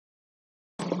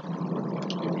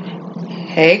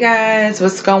Hey guys,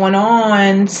 what's going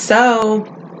on? So,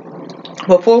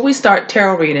 before we start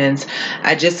tarot readings,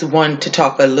 I just want to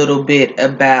talk a little bit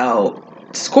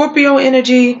about Scorpio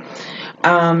energy,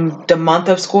 the month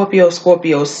of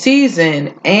Scorpio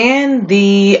season, and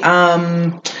the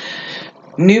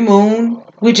new moon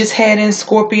we just had in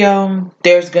Scorpio.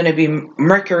 There's going to be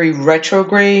Mercury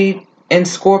retrograde in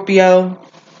Scorpio.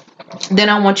 Then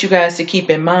I want you guys to keep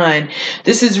in mind,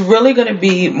 this is really going to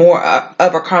be more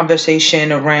of a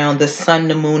conversation around the sun,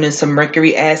 the moon, and some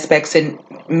Mercury aspects, and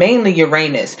mainly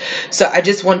Uranus. So I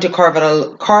just wanted to carve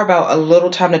out a little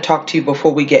time to talk to you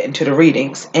before we get into the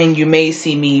readings. And you may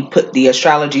see me put the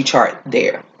astrology chart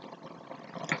there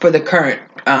for the current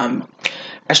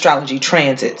astrology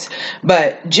transits.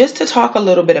 But just to talk a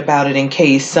little bit about it in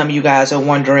case some of you guys are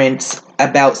wondering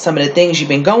about some of the things you've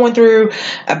been going through,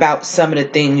 about some of the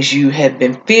things you have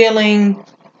been feeling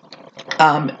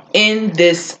in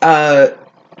this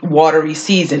watery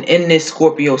season, in this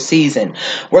Scorpio season.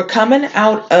 We're coming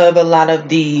out of a lot of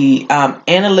the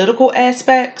analytical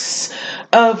aspects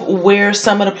of where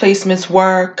some of the placements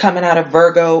were coming out of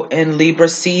Virgo and Libra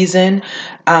season.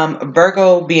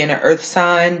 Virgo being an earth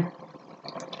sign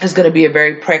is going to be a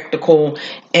very practical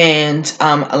and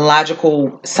a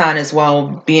logical sign as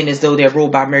well, being as though they're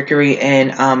ruled by Mercury,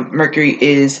 and Mercury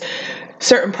is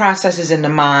certain processes in the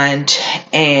mind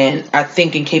and our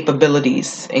thinking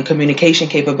capabilities and communication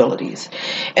capabilities.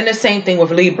 And the same thing with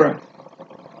Libra.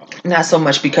 Not so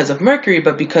much because of Mercury,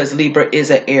 but because Libra is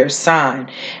an air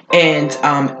sign, and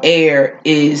air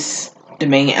is the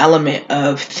main element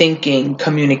of thinking,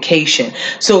 communication.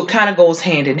 So it kind of goes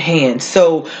hand in hand.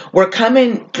 So we're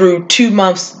coming through 2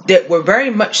 months that were very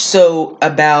much so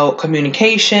about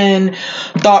communication,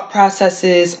 thought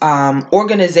processes,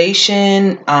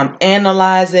 organization,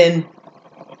 analyzing,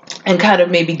 and kind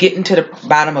of maybe getting to the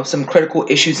bottom of some critical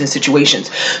issues and situations.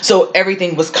 So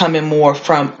everything was coming more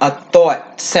from a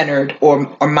thought-centered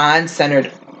or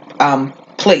mind-centered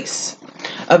place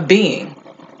of being,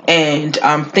 and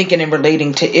thinking and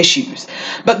relating to issues.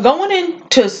 But going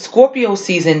into Scorpio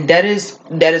season, that is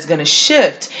going to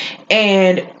shift,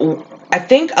 and I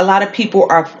think a lot of people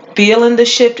are feeling the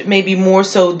shift maybe more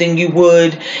so than you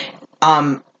would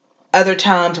other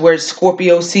times where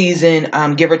Scorpio season,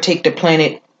 give or take the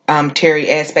planet Terry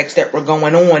aspects that were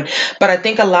going on. But I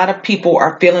think a lot of people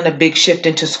are feeling a big shift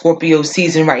into Scorpio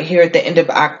season right here at the end of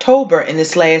October, in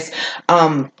this last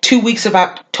 2 weeks of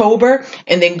October,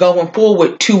 and then going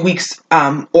forward 2 weeks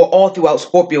or all throughout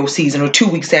Scorpio season, or 2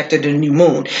 weeks after the new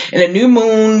moon. And the new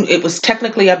moon, it was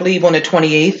technically, I believe, on the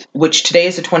 28th, which today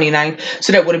is the 29th,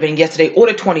 so that would have been yesterday, or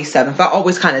the 27th. I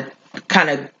always kind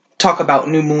of talk about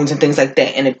new moons and things like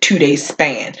that in a 2-day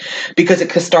span, because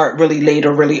it could start really late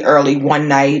or really early one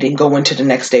night and go into the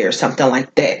next day or something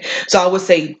like that. So I would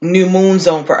say new moon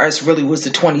zone for us really was the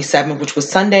 27th, which was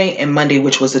Sunday, and Monday,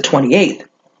 which was the 28th.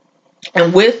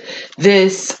 And with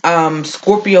this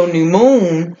Scorpio new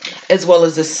moon, as well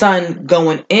as the sun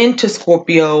going into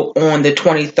Scorpio on the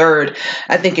 23rd,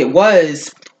 I think it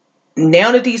was,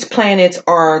 now that these planets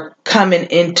are coming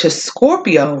into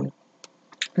Scorpio,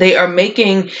 they are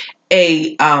making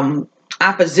a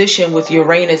opposition with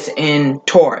Uranus in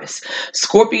Taurus.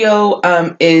 Scorpio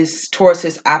is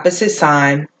Taurus's opposite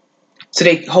sign, so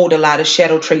they hold a lot of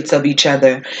shadow traits of each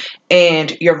other.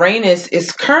 And Uranus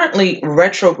is currently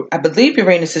retro. I believe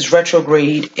Uranus is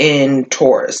retrograde in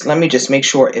Taurus. Let me just make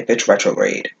sure if it's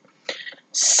retrograde.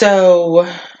 So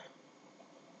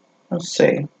let's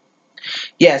see.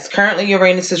 Yes, currently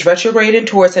Uranus is retrograde in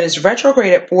Taurus, and it's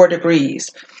retrograde at 4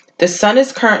 degrees. The sun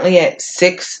is currently at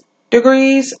 6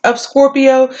 degrees of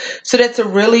Scorpio. So that's a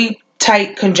really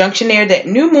tight conjunction there. That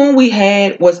new moon we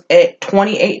had was at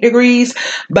 28 degrees.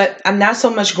 But I'm not so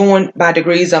much going by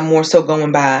degrees. I'm more so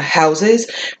going by houses,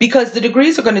 because the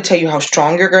degrees are going to tell you how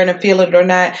strong you're going to feel it or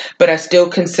not. But I still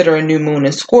consider a new moon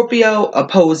in Scorpio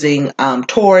opposing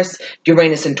Taurus,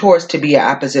 Uranus and Taurus, to be an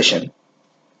opposition.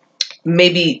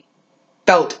 Maybe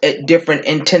felt at different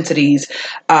intensities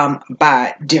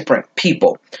by different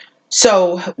people.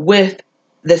 So with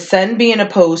the sun being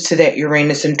opposed to that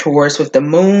Uranus and Taurus, with the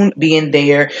moon being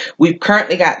there, we've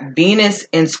currently got Venus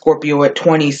in Scorpio at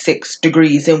 26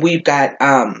 degrees, and we've got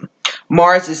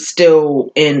Mars is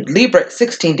still in Libra at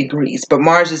 16 degrees, but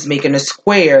Mars is making a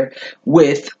square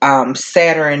with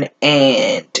Saturn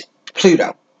and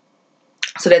Pluto.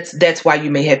 So that's why you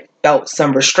may have felt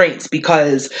some restraints,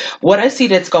 because what I see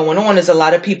that's going on is a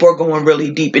lot of people are going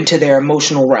really deep into their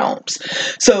emotional realms.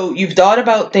 So you've thought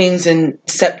about things in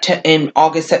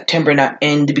August, September, not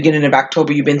in the beginning of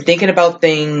October. You've been thinking about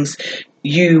things.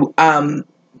 You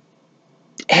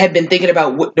have been thinking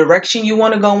about what direction you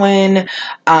want to go in,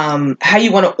 how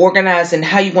you want to organize and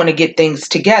how you want to get things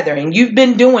together. And you've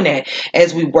been doing that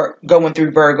as we work going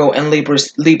through Virgo and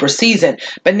Libra season.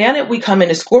 But now that we come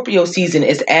into Scorpio season,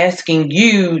 it's asking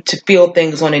you to feel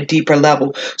things on a deeper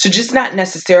level. So just not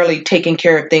necessarily taking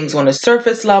care of things on a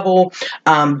surface level,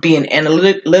 being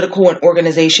analytical and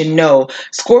organization. No,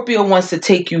 Scorpio wants to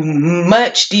take you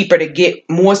much deeper to get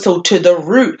more so to the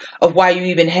root of why you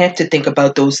even have to think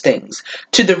about those things,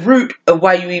 to the root of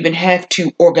why you even have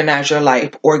to organize your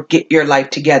life or get your life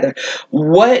together.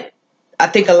 What I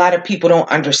think a lot of people don't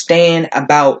understand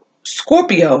about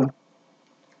Scorpio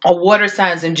or water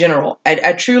signs in general.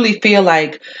 I truly feel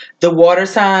like the water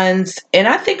signs, and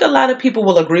I think a lot of people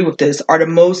will agree with this, are the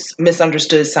most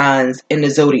misunderstood signs in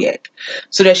the zodiac.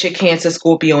 So that's your Cancer,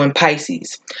 Scorpio, and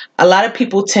Pisces. A lot of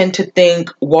people tend to think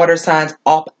water signs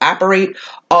operate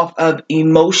off of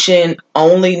emotion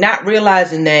only, not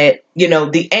realizing that, you know,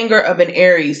 the anger of an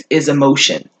Aries is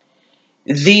emotion.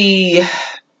 The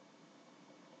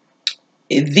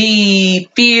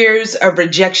fears of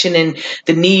rejection and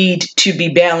the need to be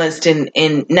balanced and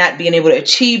not being able to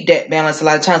achieve that balance a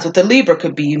lot of times with the Libra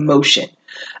could be emotion.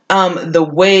 The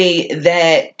way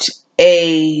that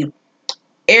a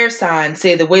air sign,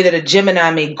 say the way that a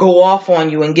Gemini may go off on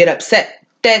you and get upset,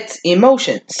 that's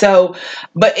emotion. So,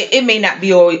 but it may not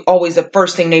be always the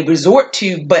first thing they resort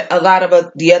to, but a lot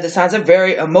of the other signs are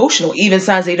very emotional, even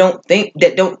signs they don't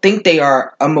think they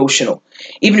are emotional.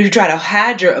 Even if you try to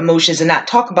hide your emotions and not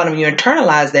talk about them, you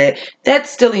internalize that, that's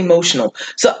still emotional.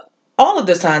 So all of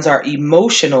the signs are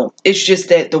emotional. It's just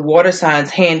that the water signs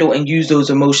handle and use those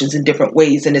emotions in different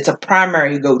ways. And it's a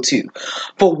primary go-to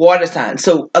for water signs.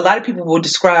 So a lot of people will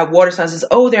describe water signs as,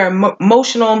 oh, they're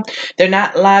emotional. They're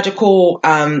not logical.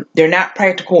 They're not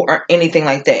practical or anything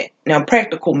like that. Now,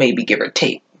 practical, maybe give or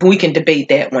take. We can debate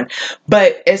that one.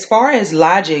 But as far as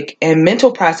logic and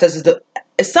mental processes,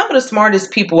 some of the smartest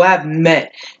people I've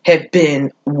met have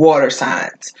been water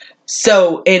signs.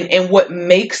 So, and what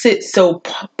makes it so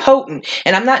potent,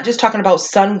 and I'm not just talking about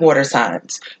sun water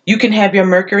signs. You can have your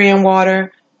Mercury in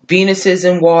water, Venus is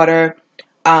in water,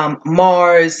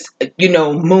 Mars,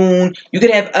 Moon. You could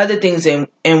have other things in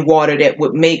water that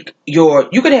would make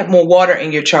you could have more water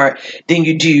in your chart than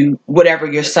you do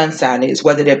whatever your sun sign is,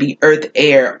 whether that be earth,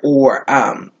 air, or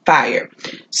fire.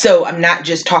 So I'm not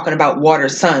just talking about water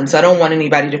suns. I don't want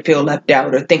anybody to feel left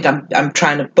out or think I'm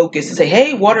trying to focus and say,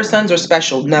 hey, water suns are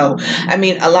special. No, I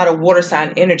mean a lot of water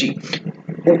sign energy.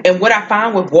 And what I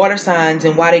find with water signs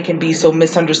and why they can be so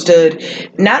misunderstood,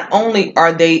 not only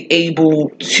are they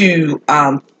able to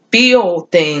feel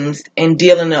things and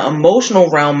deal in the emotional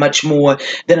realm much more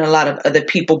than a lot of other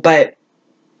people, but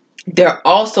they're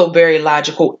also very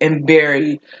logical and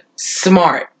very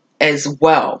smart as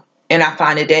well. And I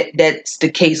find that's the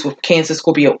case with Cancer,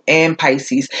 Scorpio, and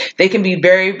Pisces. They can be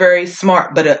very, very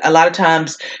smart, but a lot of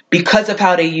times because of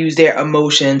how they use their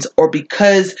emotions or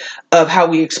because of how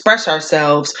we express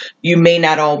ourselves, you may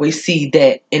not always see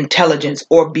that intelligence,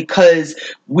 or because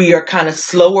we are kind of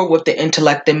slower with the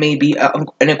intellect than maybe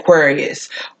an Aquarius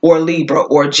or Libra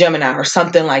or Gemini or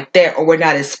something like that, or we're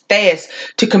not as fast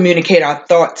to communicate our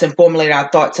thoughts and formulate our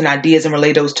thoughts and ideas and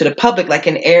relay those to the public like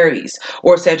an Aries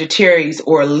or Sagittarius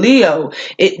or Leo.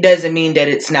 It doesn't mean that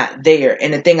it's not there.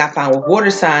 And the thing I find with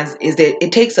water signs is that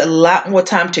it takes a lot more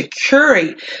time to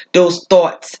curate those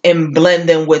thoughts and blend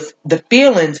them with the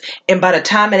feelings. And by the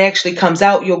time it actually comes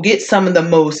out, you'll get some of the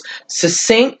most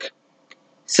succinct,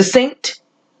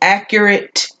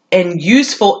 accurate, and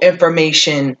useful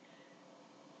information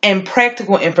and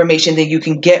practical information that you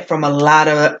can get from a lot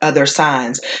of other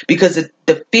signs, because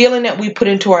the feeling that we put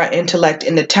into our intellect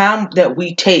and the time that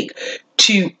we take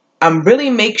to really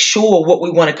make sure what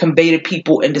we want to convey to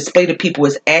people and display to people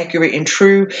is accurate and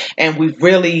true, and we've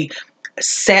really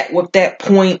sat with that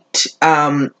point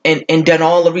and done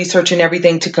all the research and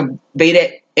everything to convey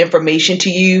that information to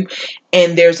you,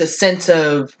 and there's a sense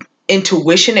of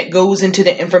intuition that goes into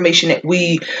the information that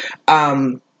we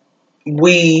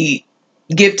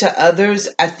give to others.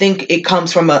 I think it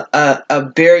comes from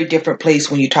a very different place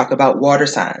when you talk about water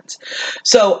signs.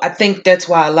 So I think that's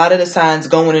why a lot of the signs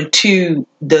going into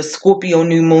the Scorpio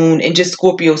new moon and just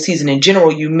Scorpio season in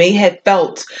general, you may have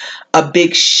felt a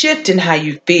big shift in how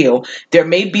you feel. There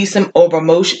may be some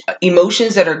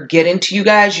emotions that are getting to you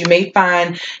guys. You may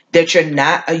find that you're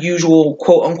not a usual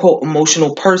quote unquote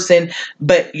emotional person,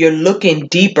 but you're looking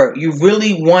deeper. You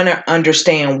really want to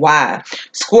understand why.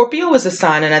 Scorpio is a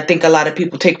sign, and I think a lot of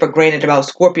people take for granted about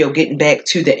Scorpio, getting back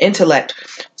to the intellect.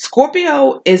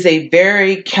 Scorpio is a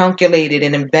very calculated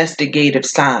and investigative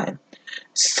sign.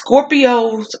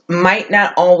 Scorpios might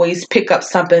not always pick up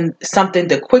something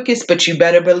the quickest, but you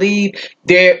better believe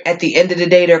they're, at the end of the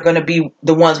day, they're going to be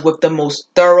the ones with the most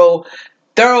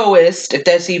thoroughest, if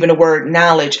that's even a word,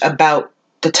 knowledge about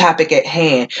the topic at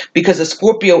hand, because a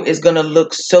Scorpio is going to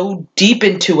look so deep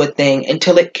into a thing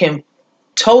until it can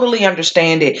totally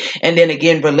understand it, and then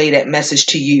again relay that message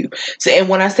to you. So, and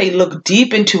when I say look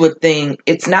deep into a thing,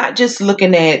 it's not just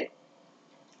looking at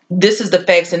this is the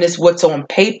facts and this is what's on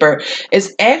paper.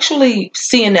 It's actually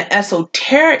seeing the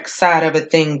esoteric side of a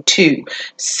thing too,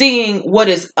 seeing what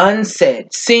is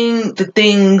unsaid, seeing the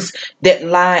things that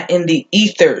lie in the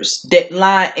ethers, that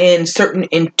lie in certain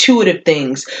intuitive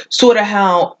things, sort of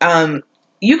how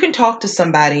you can talk to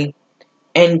somebody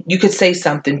and you could say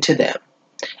something to them,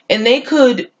 and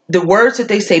the words that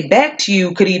they say back to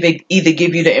you could either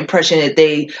give you the impression that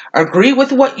they agree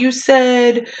with what you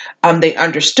said, they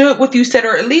understood what you said,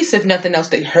 or at least, if nothing else,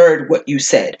 they heard what you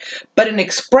said. But an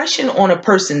expression on a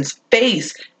person's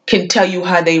face can tell you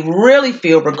how they really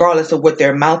feel, regardless of what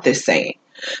their mouth is saying.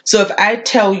 So if I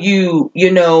tell you,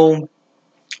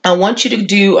 I want you to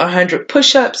do 100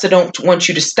 push-ups. I don't want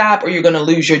you to stop or you're going to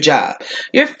lose your job.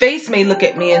 Your face may look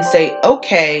at me and say,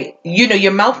 okay.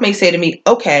 Your mouth may say to me,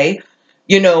 okay,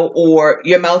 or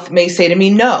your mouth may say to me,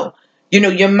 no.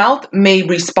 Your mouth may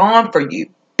respond for you,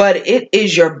 but it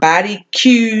is your body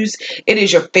cues. It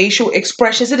is your facial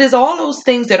expressions. It is all those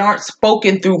things that aren't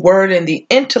spoken through word and the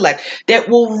intellect that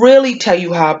will really tell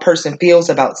you how a person feels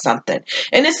about something.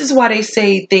 And this is why they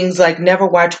say things like never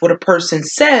watch what a person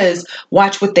says,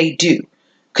 watch what they do.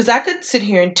 Because I could sit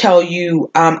here and tell you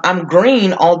I'm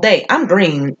green all day. I'm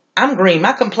green.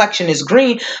 My complexion is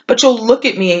green, but you'll look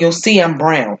at me and you'll see I'm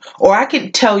brown. Or I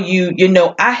could tell you,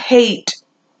 I hate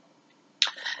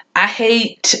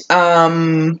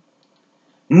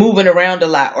moving around a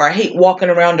lot, or I hate walking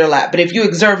around a lot. But if you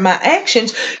observe my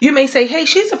actions, you may say, hey,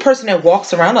 she's a person that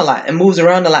walks around a lot and moves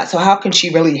around a lot. So how can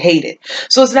she really hate it?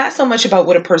 So it's not so much about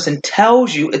what a person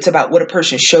tells you. It's about what a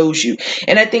person shows you.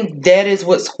 And I think that is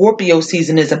what Scorpio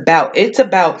season is about. It's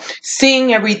about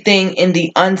seeing everything in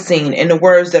the unseen, in the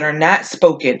words that are not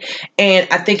spoken. And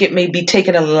I think it may be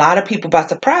taking a lot of people by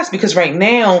surprise, because right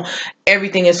now,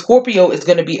 everything in Scorpio is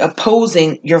going to be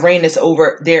opposing Uranus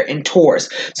over there in Taurus.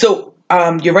 So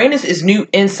Uranus is new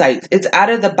insights. It's out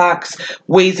of the box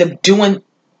ways of doing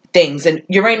things. And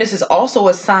Uranus is also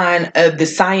a sign of the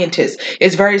scientist.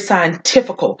 It's very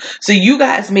scientifical. So you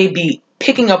guys may be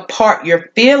picking apart your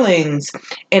feelings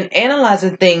and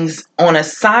analyzing things on a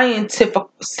scientific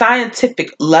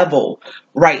level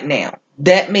right now.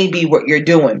 That may be what you're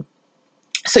doing.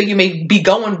 So you may be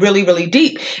going really, really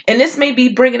deep. And this may be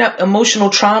bringing up emotional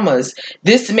traumas.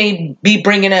 This may be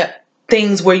bringing up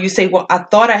things where you say, well, I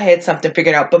thought I had something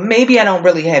figured out, but maybe I don't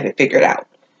really have it figured out.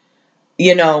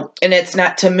 And that's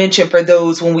not to mention for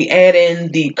those, when we add in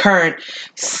the current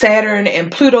Saturn and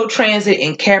Pluto transit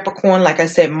in Capricorn, like I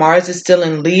said, Mars is still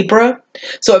in Libra.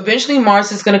 So eventually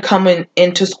Mars is going to come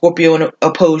into Scorpio and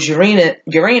oppose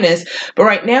Uranus. But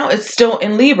right now it's still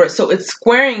in Libra. So it's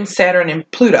squaring Saturn and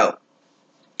Pluto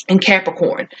in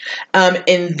Capricorn.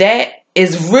 And that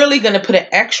is really going to put an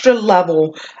extra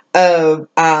level of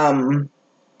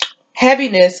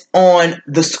heaviness on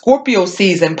the Scorpio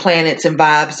season planets and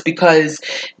vibes, because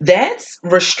that's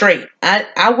restraint.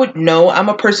 I would know. I'm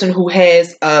a person who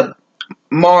has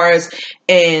Mars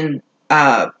and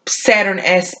Saturn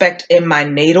aspect in my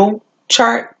natal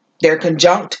chart. They're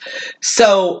conjunct.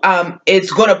 So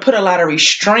it's going to put a lot of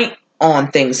restraint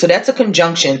on things. So that's a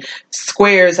conjunction.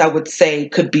 Squares, I would say,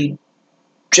 could be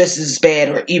just as bad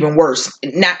or even worse.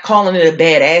 Not calling it a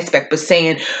bad aspect, but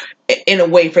saying in a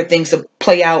way for things to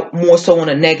play out more so on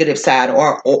a negative side,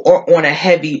 or on a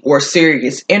heavy or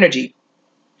serious energy.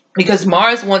 Because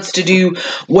Mars wants to do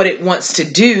what it wants to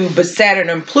do, but Saturn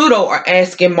and Pluto are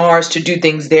asking Mars to do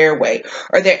things their way,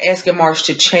 or they're asking Mars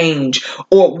to change,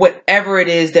 or whatever it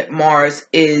is that Mars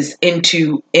is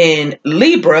into in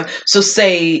Libra. So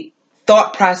say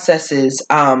thought processes,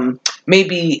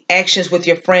 maybe actions with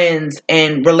your friends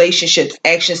and relationships,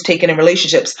 actions taken in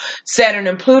relationships. Saturn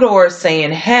and Pluto are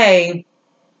saying, hey,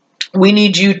 we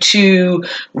need you to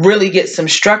really get some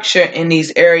structure in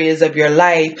these areas of your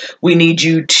life. We need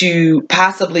you to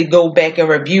possibly go back and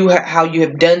review how you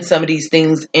have done some of these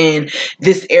things in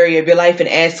this area of your life, and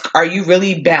ask, are you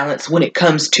really balanced when it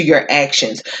comes to your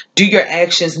actions? Do your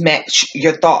actions match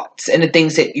your thoughts and the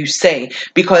things that you say?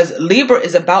 Because Libra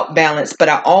is about balance, but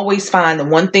I always find the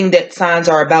one thing that signs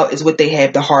are about is what they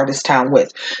have the hardest time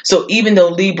with. So even though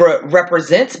Libra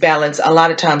represents balance, a lot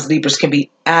of times Libras can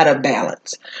be out of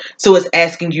balance. So it's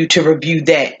asking you to review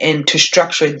that and to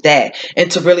structure that and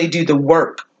to really do the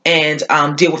work and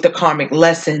deal with the karmic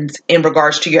lessons in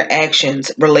regards to your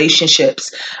actions,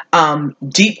 relationships,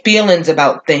 deep feelings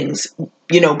about things,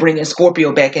 bringing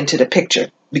Scorpio back into the picture,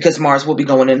 because Mars will be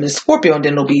going into Scorpio, and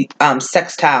then it'll be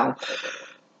sextile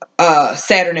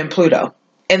Saturn and Pluto.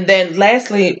 And then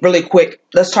lastly, really quick,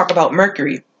 let's talk about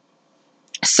Mercury.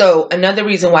 So another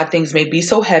reason why things may be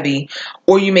so heavy,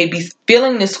 or you may be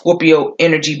feeling the Scorpio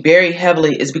energy very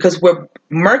heavily, is because where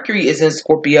Mercury is in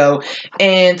Scorpio,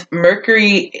 and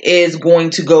Mercury is going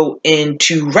to go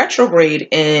into retrograde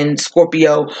in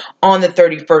Scorpio on the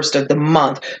 31st of the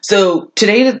month. So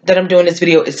today that I'm doing this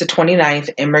video is the 29th,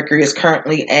 and Mercury is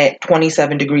currently at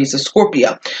 27 degrees of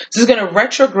Scorpio. So it's going to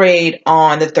retrograde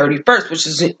on the 31st,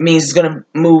 which means it's going to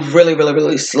move really, really,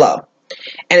 really slow.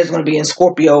 And it's going to be in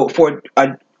Scorpio for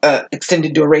an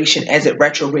extended duration as it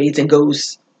retrogrades and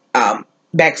goes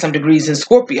back some degrees in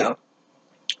Scorpio.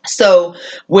 So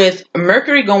with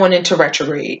Mercury going into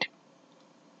retrograde,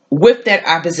 with that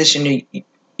opposition to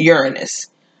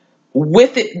Uranus,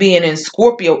 with it being in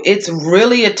Scorpio, it's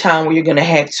really a time where you're going to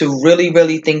have to really,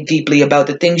 really think deeply about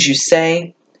the things you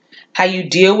say, how you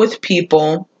deal with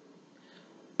people,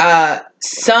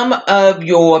 some of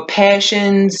your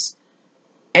passions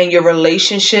and your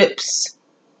relationships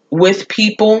with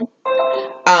people,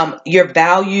 your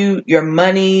value, your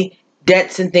money,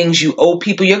 debts and things you owe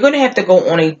people. You're going to have to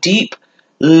go on a deep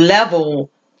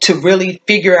level to really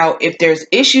figure out if there's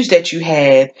issues that you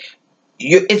have.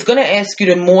 It's going to ask you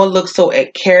to more look so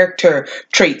at character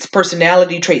traits,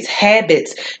 personality traits,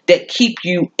 habits that keep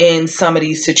you in some of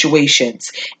these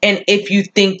situations. And if you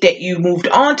think that you moved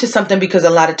on to something, because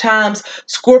a lot of times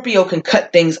Scorpio can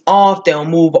cut things off, they'll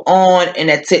move on, and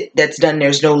that's it, that's done,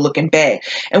 there's no looking back.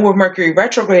 And with Mercury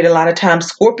retrograde, a lot of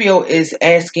times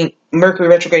Mercury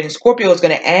retrograde in Scorpio is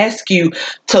going to ask you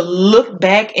to look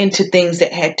back into things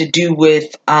that had to do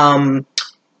with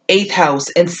 8th house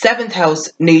and 7th house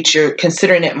nature,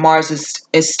 considering that Mars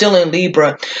is still in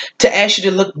Libra, to ask you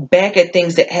to look back at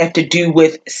things that have to do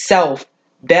with self,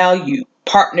 value,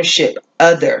 partnership,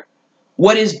 other,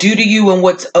 what is due to you and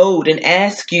what's owed, and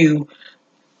ask you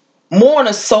more on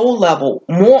a soul level,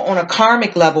 more on a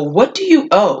karmic level, what do you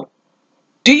owe?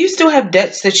 Do you still have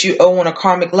debts that you owe on a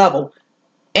karmic level?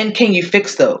 And can you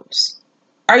fix those?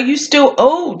 Are you still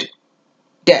owed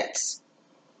debts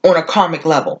on a karmic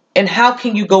level? And how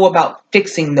can you go about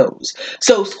fixing those?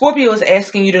 So Scorpio is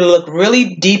asking you to look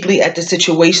really deeply at the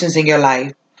situations in your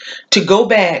life, to go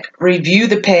back, review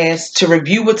the past, to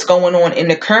review what's going on in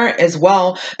the current as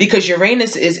well, because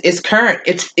Uranus is current.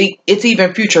 It's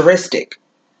even futuristic.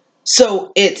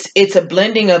 So it's a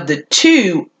blending of the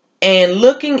two, and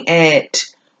looking at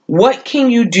what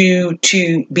can you do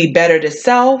to be better to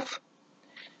self,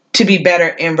 to be better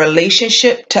in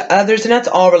relationship to others. And that's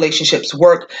all relationships,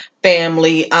 work,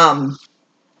 family,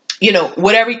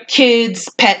 whatever, kids,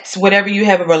 pets, whatever you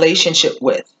have a relationship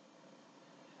with.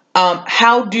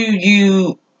 How do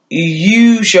you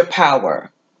use your power?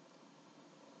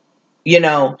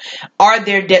 Are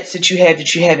there debts that you have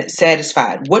that you haven't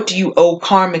satisfied? What do you owe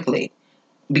karmically?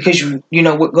 Because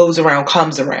what goes around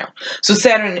comes around. So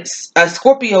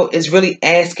Scorpio is really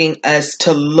asking us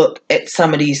to look at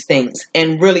some of these things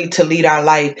and really to lead our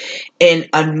life in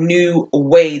a new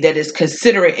way that is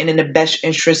considerate and in the best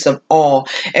interest of all.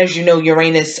 As you know,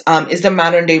 Uranus is the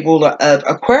modern day ruler of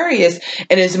Aquarius,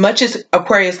 and as much as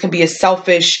Aquarius can be a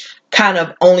selfish, kind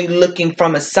of only looking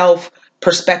from a self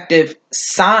perspective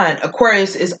sign,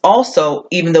 Aquarius is also,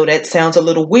 even though that sounds a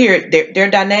little weird,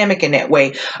 they're dynamic in that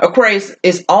way. Aquarius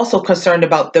is also concerned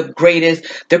about the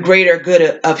greater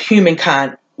good of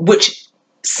humankind, which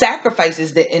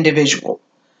sacrifices the individual.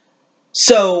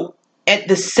 So at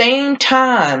the same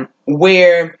time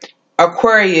where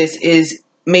Aquarius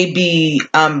may be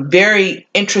very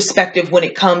introspective when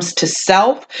it comes to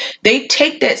self, they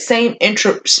take that same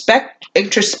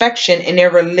introspection and they're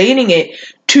relating it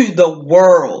to the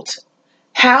world.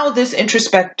 How this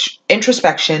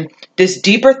introspection, this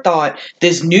deeper thought,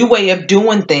 this new way of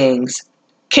doing things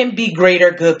can be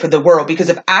greater good for the world. Because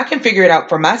if I can figure it out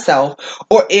for myself,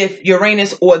 or if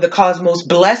Uranus or the cosmos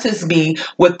blesses me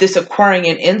with this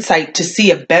Aquarian insight to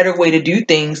see a better way to do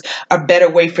things, a better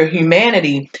way for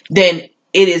humanity, then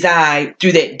it is I,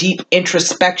 through that deep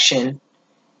introspection,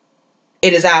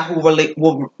 it is I who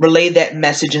will relay that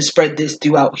message and spread this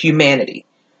throughout humanity.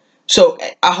 So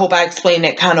I hope I explained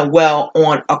that kind of well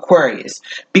on Aquarius,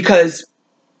 because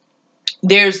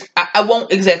I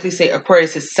won't exactly say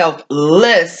Aquarius is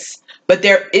selfless, but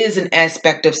there is an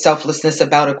aspect of selflessness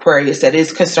about Aquarius that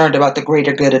is concerned about the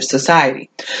greater good of society.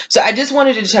 So I just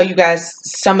wanted to tell you guys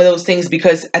some of those things,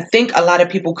 because I think a lot of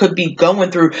people could be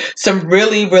going through some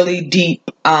really, really deep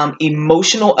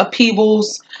emotional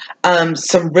upheavals,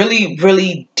 some really,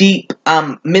 really deep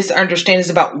misunderstandings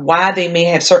about why they may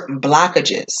have certain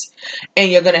blockages.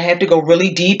 And you're going to have to go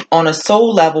really deep on a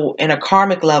soul level and a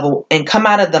karmic level and come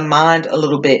out of the mind a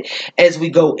little bit as we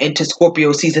go into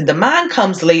Scorpio season. The mind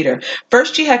comes later.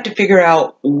 First, you have to figure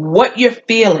out what you're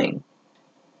feeling.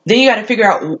 Then you got to figure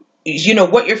out,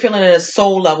 what you're feeling at a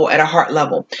soul level, at a heart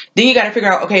level. Then you got to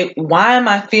figure out, okay, why am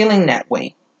I feeling that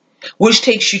way? Which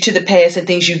takes you to the past and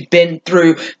things you've been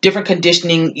through, different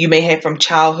conditioning you may have from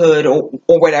childhood or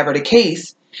whatever the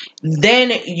case.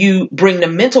 Then you bring the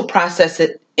mental process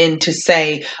in to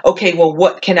say, okay, well,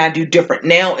 what can I do different?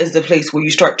 Now is the place where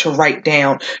you start to write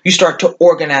down, you start to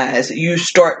organize, you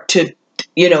start to,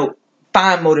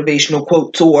 find motivational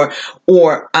quotes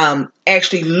or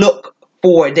actually look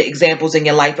for the examples in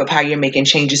your life of how you're making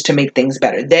changes to make things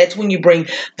better. That's when you bring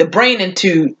the brain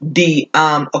into the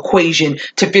equation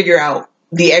to figure out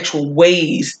the actual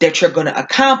ways that you're going to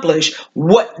accomplish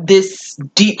what this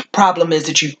deep problem is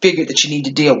that you figured that you need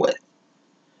to deal with.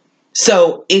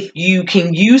 So if you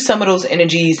can use some of those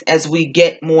energies as we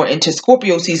get more into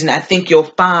Scorpio season, I think you'll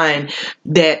find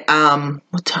that,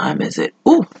 what time is it?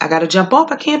 Ooh, I got to jump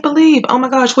off. I can't believe. Oh my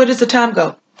gosh, where does the time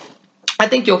go? I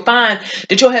think you'll find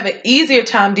that you'll have an easier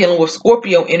time dealing with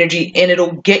Scorpio energy, and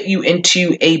it'll get you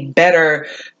into a better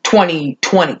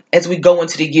 2020 as we go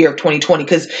into the year of 2020.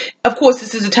 Because, of course,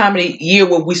 this is a time of the year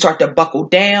where we start to buckle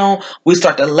down. We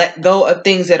start to let go of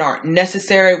things that aren't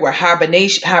necessary. We're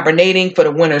hibernating for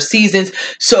the winter seasons.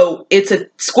 So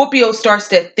Scorpio starts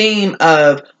that theme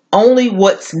of only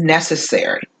what's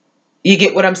necessary. You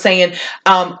get what I'm saying?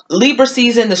 Libra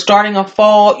season, the starting of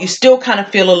fall, you still kind of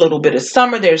feel a little bit of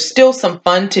summer. There's still some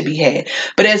fun to be had.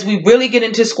 But as we really get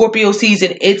into Scorpio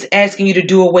season, it's asking you to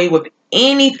do away with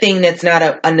anything that's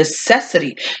not a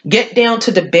necessity. Get down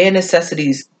to the bare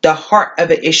necessities, the heart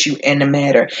of an issue and the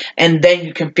matter, and then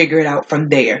you can figure it out from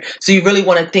there. So you really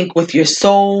want to think with your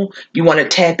soul. You want to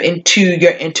tap into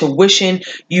your intuition.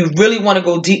 You really want to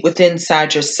go deep within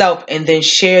inside yourself and then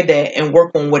share that and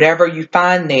work on whatever you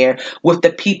find there with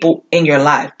the people in your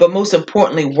life. But most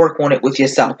importantly, work on it with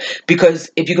yourself,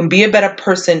 because if you can be a better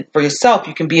person for yourself,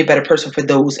 you can be a better person for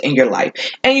those in your life,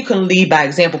 and you can lead by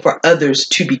example for others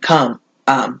to become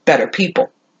better people.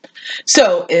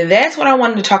 So that's what I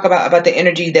wanted to talk about the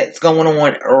energy that's going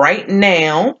on right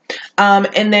now.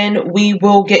 And then we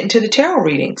will get into the tarot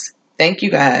readings. Thank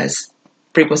you guys.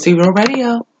 Frequency Real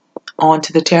Radio. On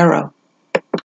to the tarot.